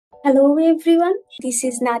Hello everyone, this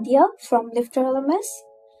is Nadia from LifterLMS.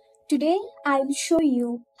 Today I will show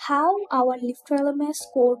you how our LifterLMS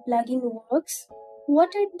core plugin works, what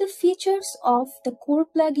are the features of the core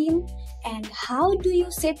plugin, and how do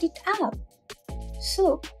you set it up.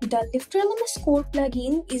 So, the LifterLMS core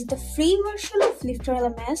plugin is the free version of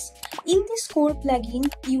LifterLMS. In this core plugin,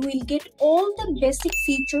 you will get all the basic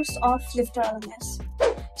features of LifterLMS.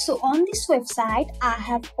 So on this website, I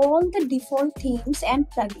have all the default themes and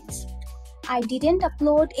plugins. I didn't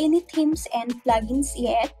upload any themes and plugins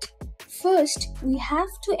yet. First, we have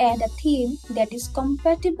to add a theme that is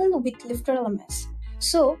compatible with LifterLMS.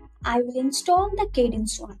 So I will install the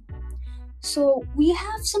Cadence one. So we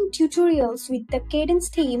have some tutorials with the Cadence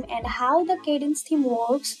theme and how the Cadence theme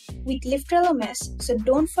works with LifterLMS. So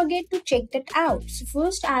don't forget to check that out. So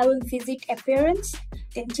first I will visit Appearance,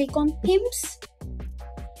 then click on Themes.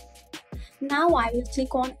 Now I will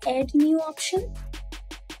click on Add New option.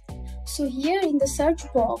 So here in the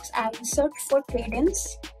search box, I will search for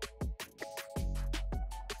Cadence.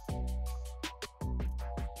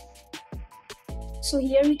 So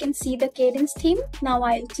here we can see the Cadence theme. Now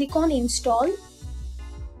I will click on Install.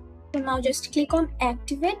 So now just click on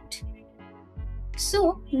Activate.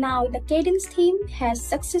 So now the Cadence theme has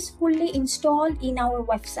successfully installed in our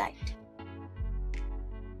website.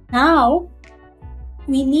 Now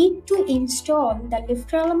we need to install the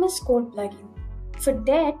LifterLMS core plugin. For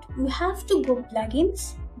that, we have to go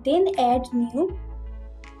Plugins, then Add New.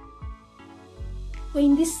 So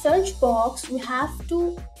in this search box, we have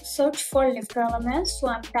to search for LifterLMS. So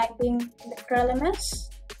I'm typing LifterLMS.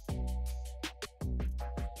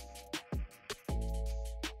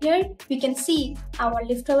 Here we can see our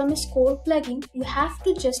LifterLMS core plugin. We have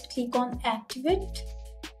to just click on Activate.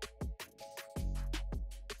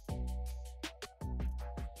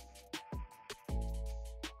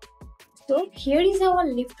 So here is our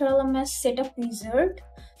LifterLMS setup wizard.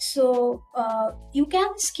 So you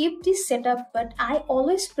can skip this setup, but I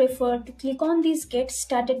always prefer to click on this Get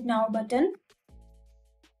Started Now button.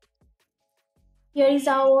 Here is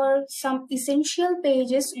our some essential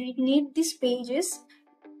pages. We need these pages.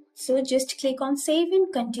 So just click on Save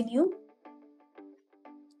and Continue.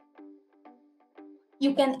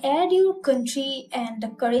 You can add your country and the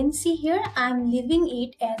currency here. I'm leaving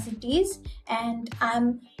it as it is, and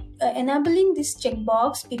I'm enabling this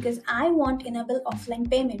checkbox because I want enable offline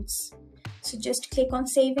payments. So just click on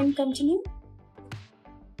Save and Continue.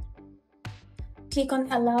 Click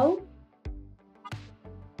on Allow.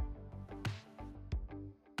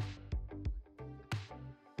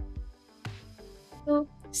 So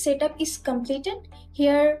setup is completed.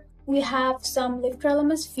 Here we have some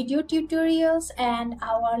LifterLMS video tutorials and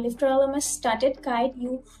our LifterLMS started guide.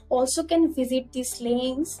 You also can visit these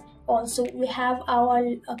links. Also, we have our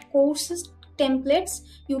courses templates.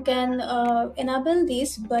 You can enable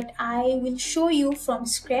this, but I will show you from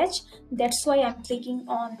scratch. That's why I'm clicking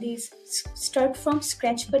on this Start from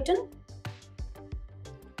Scratch button.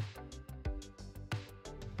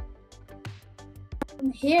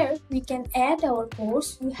 Here we can add our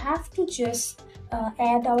course. We have to just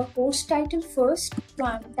add our course title first. So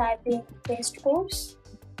I'm typing test course.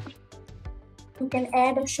 You can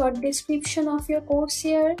add a short description of your course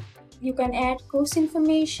here. You can add course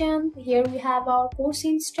information. Here we have our course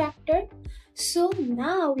instructor. So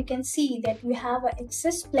now we can see that we have an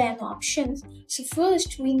access plan options. So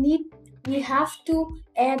first we have to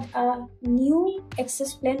add a new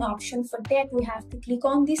access plan option. For that we have to click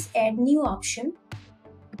on this Add New option.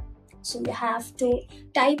 So we have to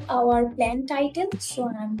type our plan title. So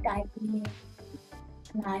I'm typing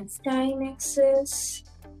Lifetime Access.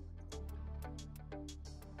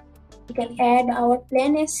 We can add our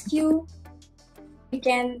plan SQ. We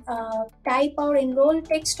can type our enroll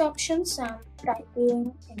text options. So I'm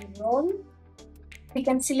typing enroll. We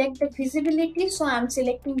can select the visibility. So I'm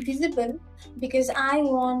selecting visible because I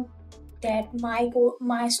want that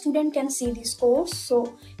my student can see this course.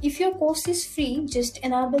 So if your course is free, just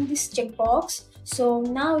enable this checkbox. So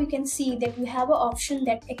now you can see that we have an option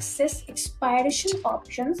that access expiration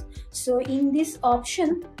options. So in this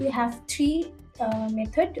option we have three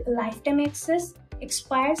method: lifetime access,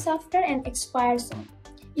 expires after, and expires on.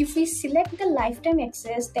 If we select the lifetime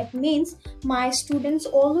access, that means my students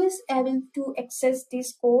always able to access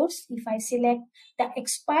this course. If I select the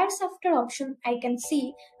expires after option, I can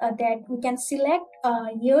see that we can select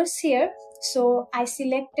years here. So I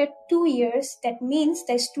selected 2 years. That means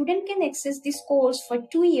the student can access this course for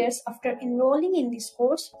 2 years after enrolling in this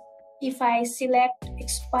course. If I select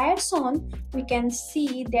expires on, we can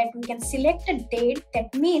see that we can select a date.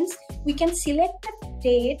 That means we can select the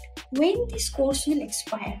date when this course will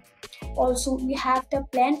expire. Also, we have the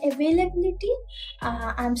plan availability.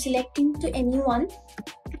 I'm selecting to anyone.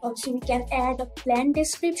 Also, we can add a plan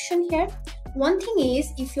description here. One thing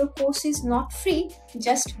is, if your course is not free,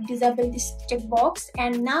 just disable this checkbox.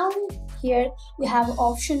 And now here we have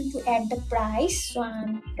option to add the price. So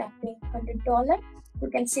I'm tapping $100. You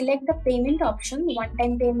can select the payment option,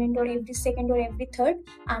 one-time payment or every second or every third.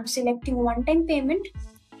 I'm selecting one-time payment.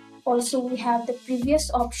 Also, we have the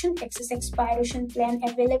previous option, excess expiration plan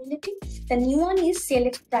availability. The new one is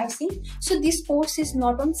sale pricing. So this course is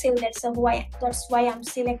not on sale. That's why I'm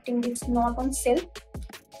selecting it's not on sale.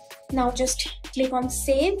 Now just click on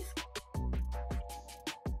save.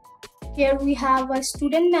 Here we have a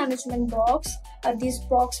student management box. This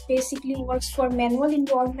box basically works for manual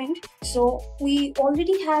enrollment. So we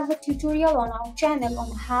already have a tutorial on our channel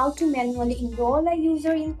on how to manually enroll a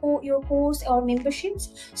user in your course or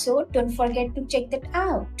memberships. So don't forget to check that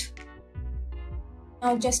out.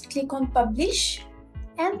 Now just click on publish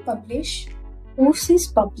and publish. Course is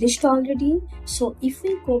published already. So if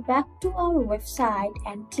we go back to our website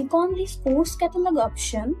and click on this course catalog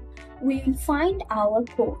option, we will find our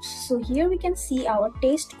course. So here we can see our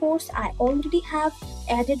test course. I already have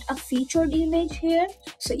added a featured image here.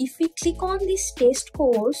 So if we click on this test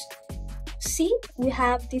course, see we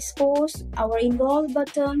have this course, our enroll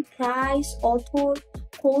button, price, author,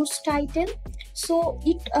 course title. So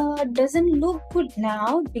it doesn't look good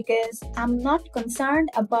now because I'm not concerned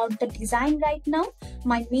about the design right now.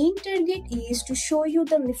 My main target is to show you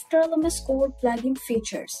the LifterLMS core plugin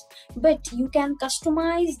features, but you can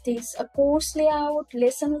customize this course layout,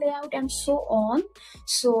 lesson layout, and so on.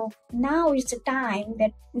 So now is the time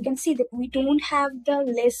that we can see that we don't have the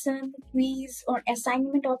lesson, quiz, or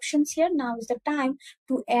assignment options here. Now is the time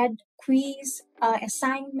to add quiz,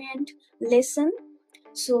 assignment, lesson.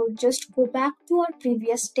 So just go back to our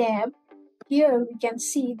previous tab. Here we can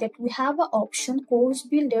see that we have an option course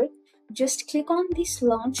builder. Just click on this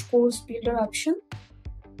launch course builder option.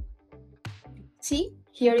 See,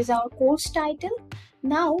 here is our course title.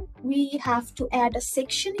 Now we have to add a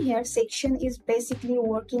section here. Section is basically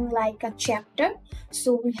working like a chapter.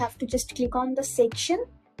 So we have to just click on the section.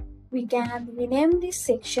 We can rename this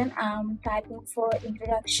section. I'm typing for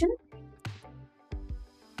introduction.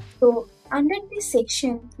 So under this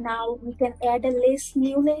section, now we can add a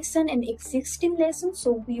new lesson and existing lesson.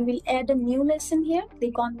 So we will add a new lesson here.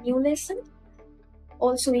 Click on new lesson.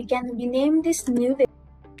 Also, we can rename this new lesson.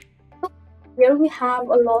 So here we have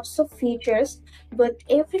a lots of features, but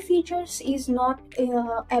every features is not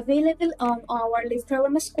available on our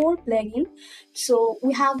LifterLMS core plugin. So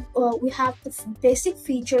we have the basic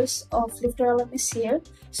features of LifterLMS here.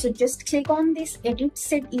 So just click on this edit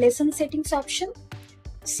lesson settings option.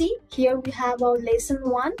 See, here we have our lesson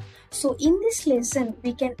 1. So in this lesson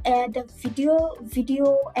we can add a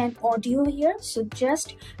video and audio here. So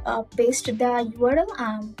just paste the URL.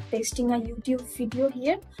 I'm pasting a YouTube video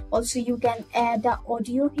here. Also you can add the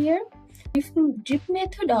audio here. Drip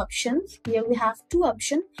method options, here we have two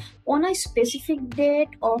options: on a specific date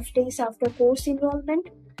or days after course enrollment.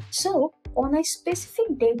 So on a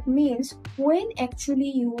specific date means when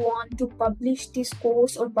actually you want to publish this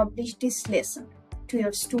course or publish this lesson to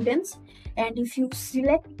your students. And if you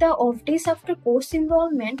select the off days after course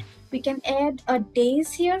enrollment, we can add a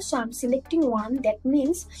days here. So I'm selecting 1. That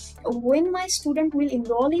means when my student will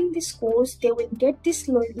enroll in this course, they will get this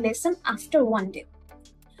lesson after 1 day.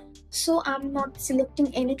 So I'm not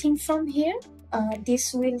selecting anything from here.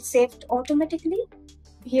 This will save automatically.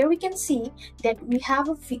 Here we can see that we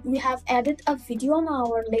have added a video on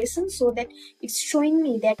our lesson, so that it's showing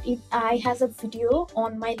me that I has a video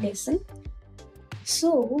on my lesson.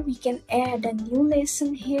 So we can add a new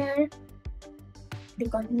lesson here.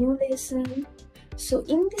 Click on new lesson. So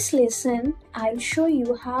in this lesson, I'll show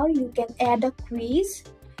you how you can add a quiz.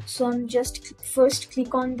 So I'm just first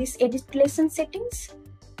click on this edit lesson settings.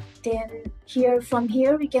 Then from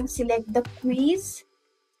here we can select the quiz,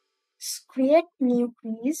 create new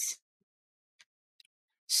quiz.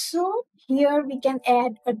 So here we can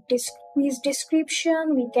add a quiz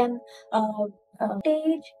description. We can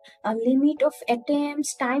stage, a limit of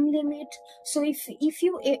attempts, time limit. So if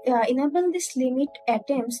you enable this limit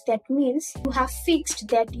attempts, that means you have fixed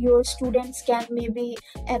that your students can maybe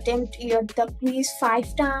attempt the quiz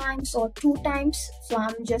 5 times or 2 times. So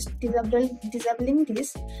I'm just disabling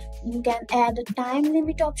this. You can add a time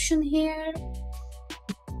limit option here.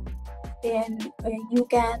 Then you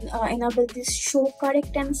can enable this show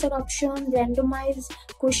correct answer option, randomize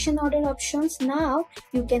question order options. Now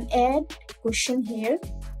you can add question here.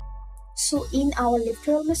 So in our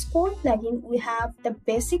LifterLMS core plugin, we have the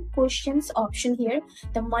basic questions option here,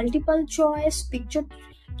 the multiple choice, picture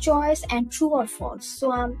choice, and true or false.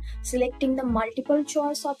 So I'm selecting the multiple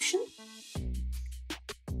choice option.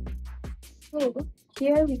 So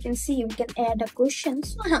here we can see we can add a question.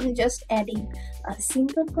 So I'm just adding a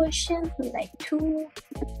simple question like 2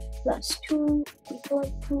 plus 2 equal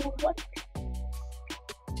to what?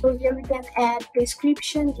 So here we can add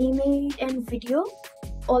description, image, and video.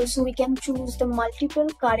 Also we can choose the multiple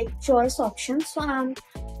correct choice options. So I'm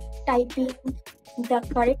typing the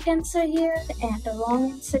correct answer here and the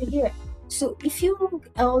wrong answer here. So if you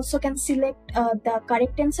also can select the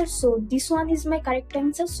correct answer, so this one is my correct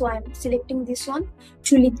answer, so I'm selecting this one.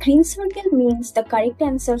 Truly green circle means the correct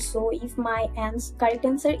answer, so if my correct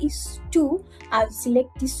answer is 2, I'll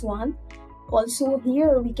select this one. Also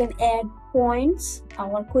here we can add points,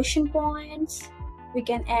 our question points. We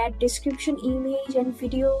can add description, image, and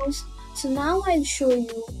videos. So now I'll show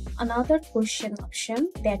you another question option,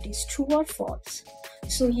 that is true or false.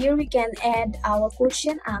 So here we can add our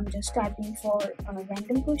question. I'm just typing for a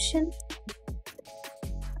random question.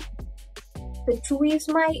 The true is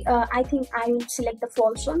my, I think I will select the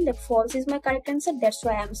false one. That false is my correct answer. That's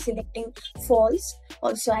why I'm selecting false.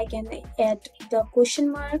 Also I can add the question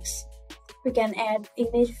marks. We can add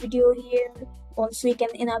image, video here. Also we can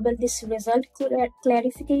enable this result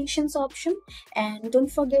clarifications option, and don't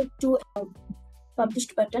forget to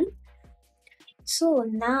published button. So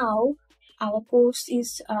now our course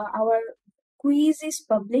is our quiz is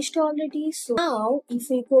published already. So now if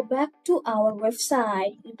we go back to our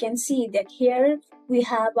website, you can see that here we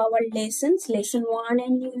have our lessons, lesson 1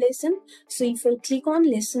 and new lesson. So if I click on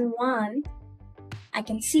lesson 1, I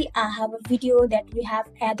can see I have a video that we have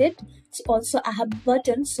added. So also I have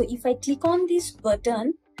button. So if I click on this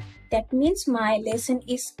button, that means my lesson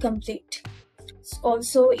is complete.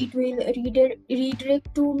 Also it will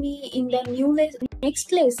redirect to me in the new lesson.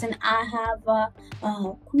 Next lesson I have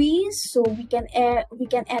a quiz, so we can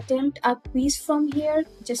attempt a quiz from here.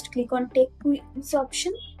 Just click on take quiz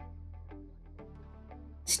option,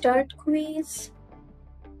 start quiz.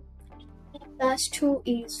 Class 2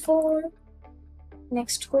 is 4.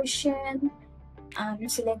 Next question, I'm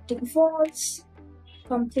selecting false.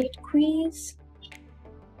 Complete quiz.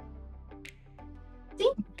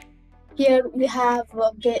 See, here we have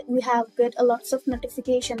get a lots of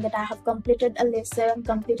notification that I have completed a lesson,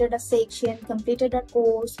 completed a section, completed a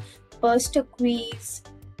course, passed a quiz.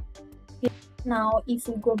 Now if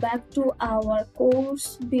we go back to our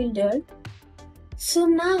course builder, so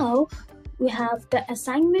now we have the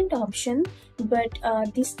assignment option, but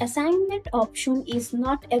this assignment option is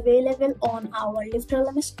not available on our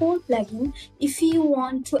LifterLMS core plugin. If you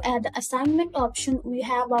want to add the assignment option, we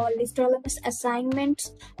have our LifterLMS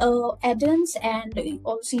assignments add-ons, and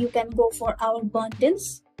also you can go for our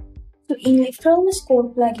bundles. So in LifterLMS core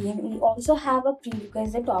plugin, we also have a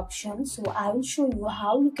prerequisite option. So I will show you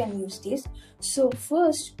how you can use this. So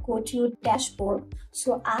first, go to your dashboard.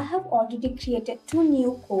 So I have already created 2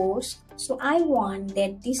 new courses. So I want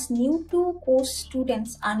that these new 2 course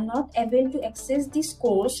students are not able to access this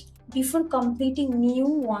course before completing new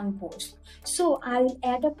 1 course. So I will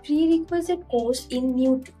add a prerequisite course in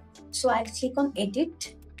new 2. So I'll click on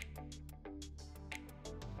edit.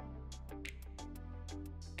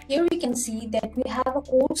 Here we can see that we have a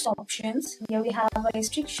course options. Here we have a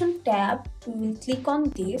restriction tab. We will click on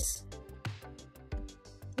this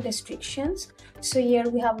restrictions. So here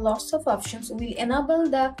we have lots of options. We'll enable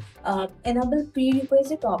the enable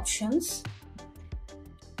prerequisite options.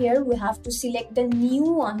 Here we have to select the new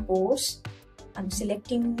 1 course. I'm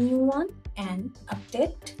selecting new one and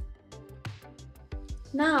update.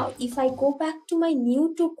 Now if I go back to my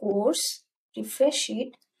new 2 course, refresh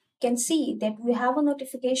it, can see that we have a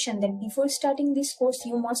notification that before starting this course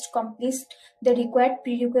you must complete the required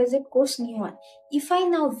prerequisite course new one. If I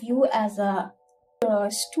now view as a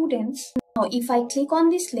students, now if I click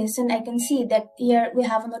on this lesson, I can see that here we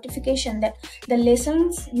have a notification that the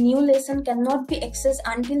new lesson cannot be accessed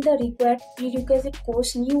until the required prerequisite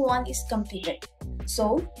course new one is completed.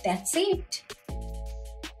 So that's it.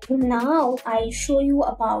 Now I'll show you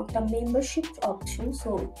about the membership option.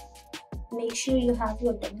 So make sure you have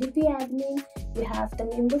your WP admin, you have the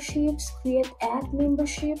memberships, create add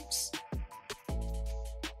memberships.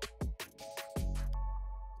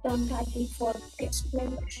 So I'm typing for guest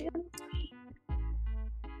membership.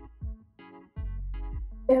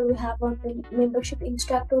 Here we have our membership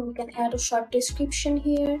instructor. We can add a short description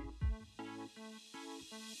here.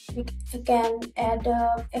 We can add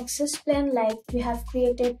a access plan like we have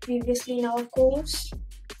created previously in our course.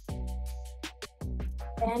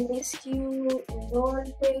 plan SQ, enroll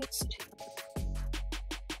text,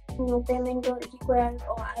 no payment required,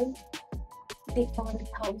 or I click on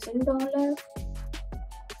 $1,000,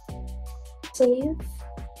 save.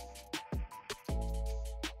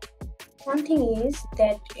 One thing is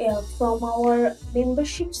that from our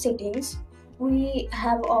membership settings, we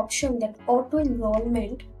have option that auto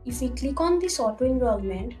enrollment. If we click on this auto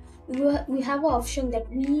enrollment, we have an option that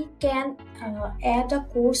we can add a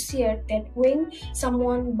course here, that when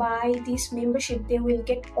someone buy this membership, they will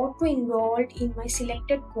get auto enrolled in my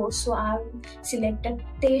selected course. So I will select a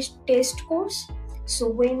test course. So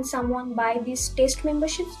when someone buy this test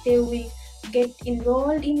membership, they will get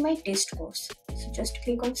enrolled in my test course. So just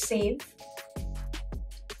click on save.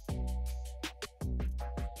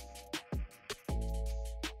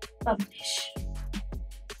 Publish.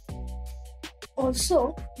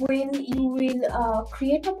 Also, when you will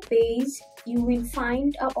create a page, you will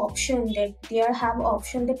find an option that there have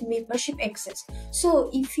option that membership access. So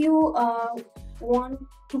if you want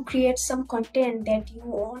to create some content that you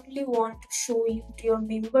only want to show you to your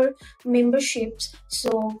memberships,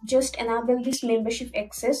 so just enable this membership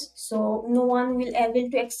access, so no one will able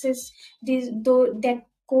to access that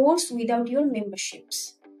course without your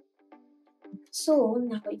memberships. So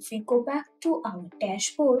now if we go back to our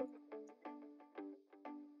dashboard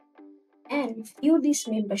and view this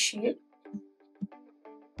membership,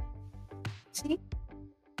 see,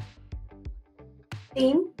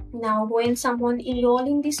 now when someone enroll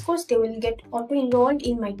in this course, they will get auto enrolled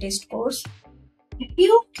in my test course. If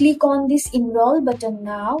you click on this enroll button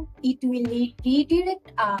now, it will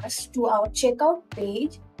redirect us to our checkout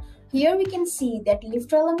page. Here we can see that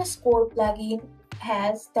LifterLMS core plugin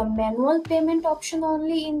has the manual payment option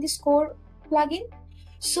only in this core plugin.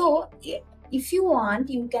 So if you want,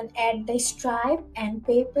 you can add the Stripe and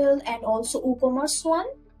PayPal and also WooCommerce one.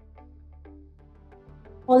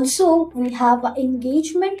 Also, we have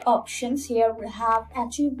engagement options here. We have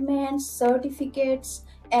achievements, certificates,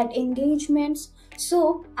 add engagements.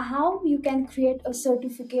 So how you can create a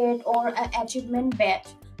certificate or an achievement badge.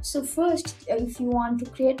 So first, if you want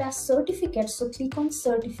to create a certificate, so click on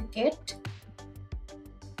certificate.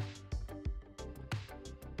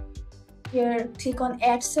 Here, click on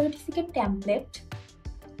add certificate template.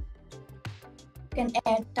 You can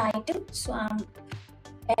add title. So I'm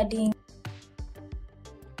adding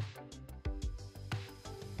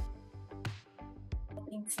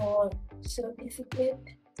for certificate.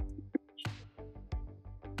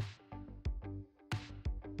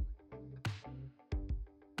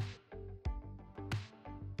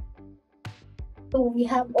 So we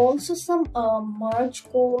have also some merge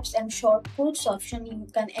codes and short codes option you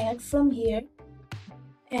can add from here.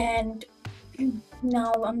 And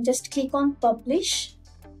now I'm just click on publish.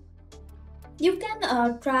 You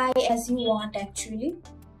can try as you want actually.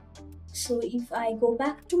 So if I go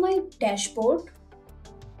back to my dashboard,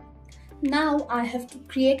 now I have to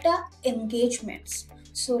create a engagements.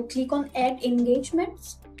 So click on add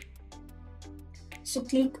engagements. So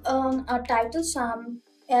click on a title. So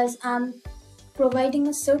as I'm providing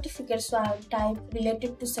a certificate, so I'll type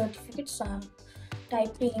related to certificate. So I'm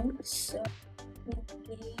typing certificate.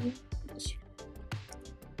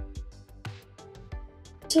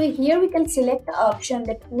 So here we can select the option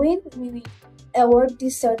that when we will award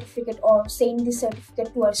this certificate or send this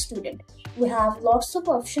certificate to our student. We have lots of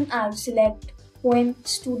options. I'll select when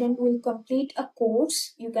student will complete a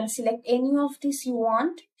course. You can select any of this you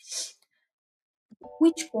want.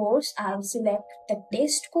 Which course? I'll select the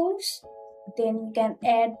test course. Then you can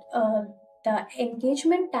add the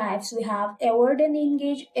engagement types. We have award and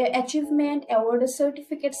achievement, award a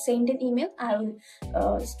certificate, send an email. I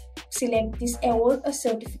will select this award a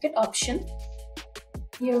certificate option.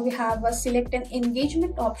 Here we have a select an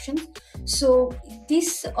engagement option. So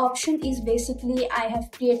this option is basically I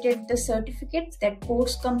have created the certificates, that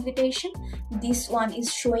course completion. This one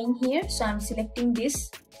is showing here. So I'm selecting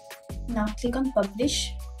this. Now click on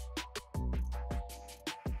publish.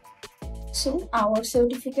 So our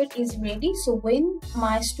certificate is ready. So when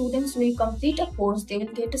my students will complete a course, they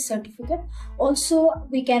will get a certificate. Also,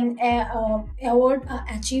 we can award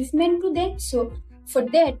achievement to them. So for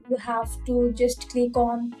that, you have to just click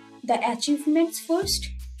on the achievements first.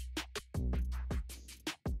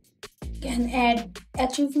 You can add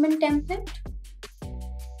achievement template.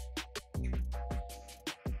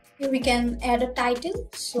 Here we can add a title.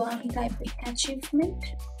 So I'm typing achievement.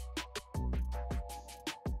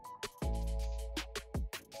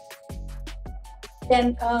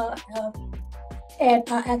 Then add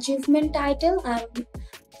an achievement title and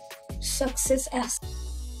success as.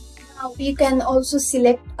 You can also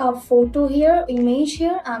select a photo here, image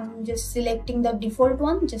here. I'm just selecting the default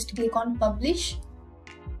one. Just click on publish.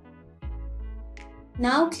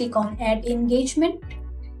 Now click on add engagement.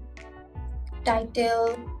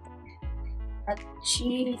 Title,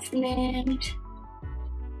 achievement,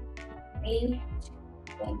 age,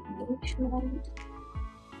 engagement.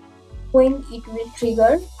 When it will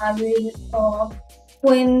trigger, I will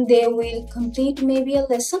when they will complete maybe a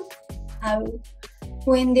lesson, I will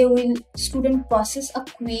when they will student process a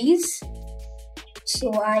quiz.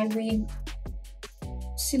 So I will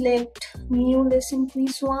select new lesson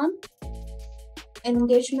quiz 1,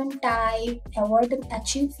 engagement type, award and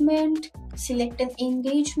achievement, select an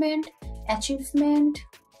engagement, achievement,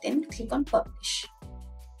 then click on publish.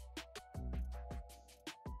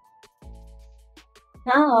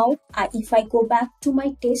 Now, if I go back to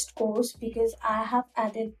my test course, because I have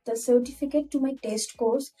added the certificate to my test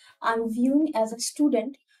course, I'm viewing as a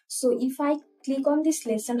student. So if I click on this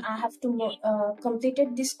lesson, I have to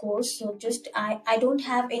completed this course. So just I don't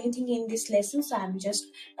have anything in this lesson, so I'm just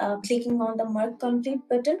clicking on the mark complete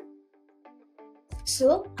button.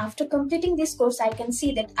 So after completing this course, I can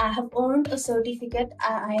see that I have earned a certificate.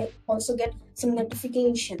 I also get some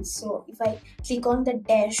notifications. So if I click on the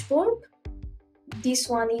dashboard, this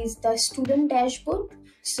one is the student dashboard.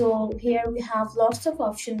 So here we have lots of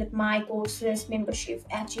options, that my courses, membership,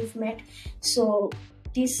 achievement. So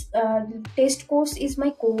this test course is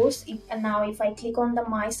my course. And now if I click on the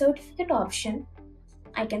my certificate option,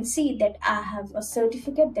 I can see that I have a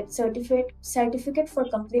certificate, that certificate for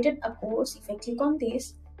completed a course. If I click on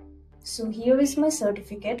this, so here is my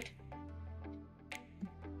certificate.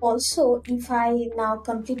 Also, if I now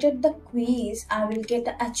completed the quiz, I will get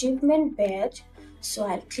the achievement badge. So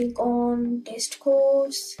I'll click on test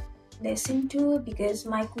course, lesson 2, because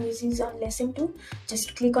my quiz is on lesson 2.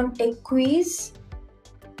 Just click on take quiz,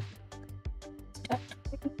 start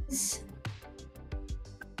quiz.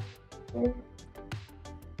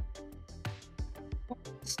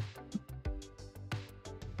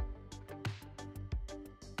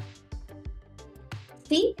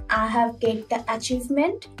 See, I have get the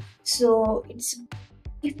achievement. So it's,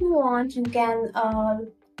 if you want, you can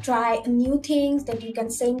try new things, that you can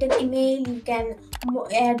send an email, you can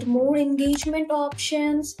add more engagement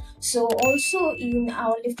options. So also in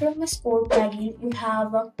our LifterLMS core plugin, we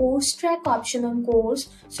have a course track option on course.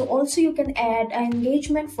 So also you can add an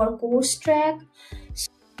engagement for course track.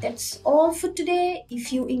 That's all for today.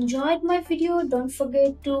 If you enjoyed my video, don't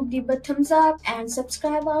forget to give a thumbs up and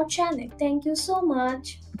subscribe our channel. Thank you so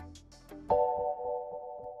much.